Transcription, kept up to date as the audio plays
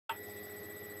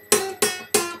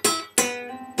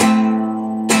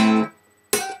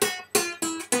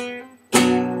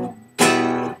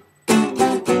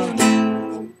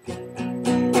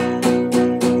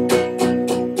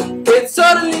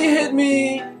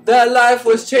that life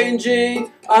was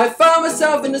changing. I found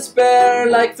myself in despair,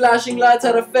 like flashing lights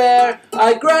at a fair.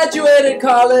 I graduated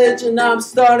college and I'm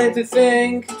starting to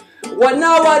think, what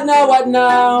now, what now, what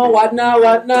now, what now,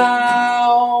 what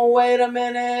now? Wait a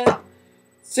minute,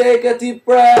 take a deep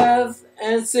breath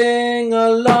and sing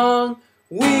along.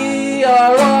 We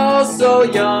are all so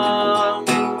young,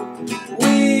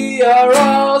 we are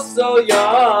all so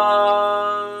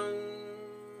young.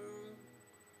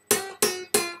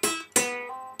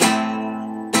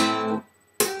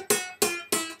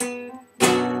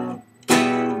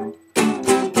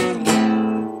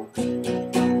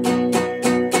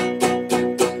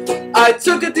 I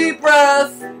took a deep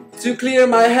breath to clear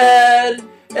my head.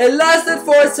 It lasted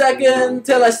for a second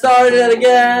till I started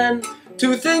again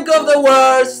to think of the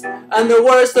worst and the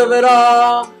worst of it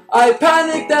all. I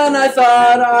panicked and I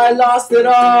thought I lost it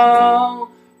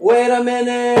all. Wait a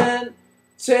minute,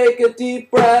 take a deep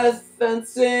breath and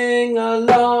sing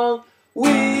along.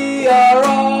 We are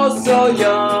all so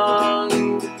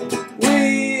young,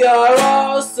 we are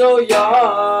all so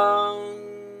young.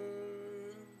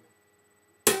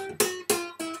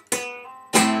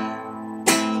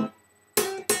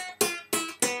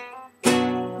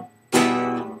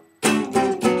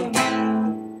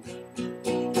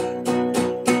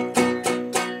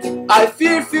 I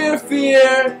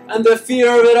fear, and the fear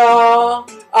of it all.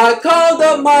 I called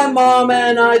up my mom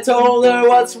and I told her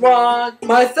what's wrong.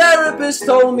 My therapist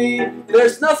told me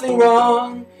there's nothing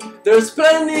wrong. There's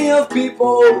plenty of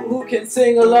people who can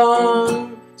sing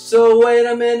along. So wait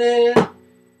a minute,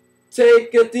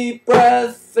 take a deep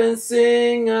breath and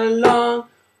sing along.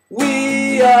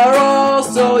 We are all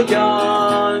so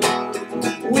young,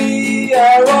 we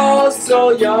are all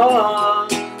so young.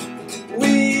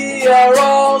 We are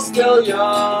all still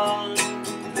young,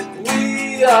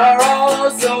 we are all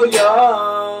so young.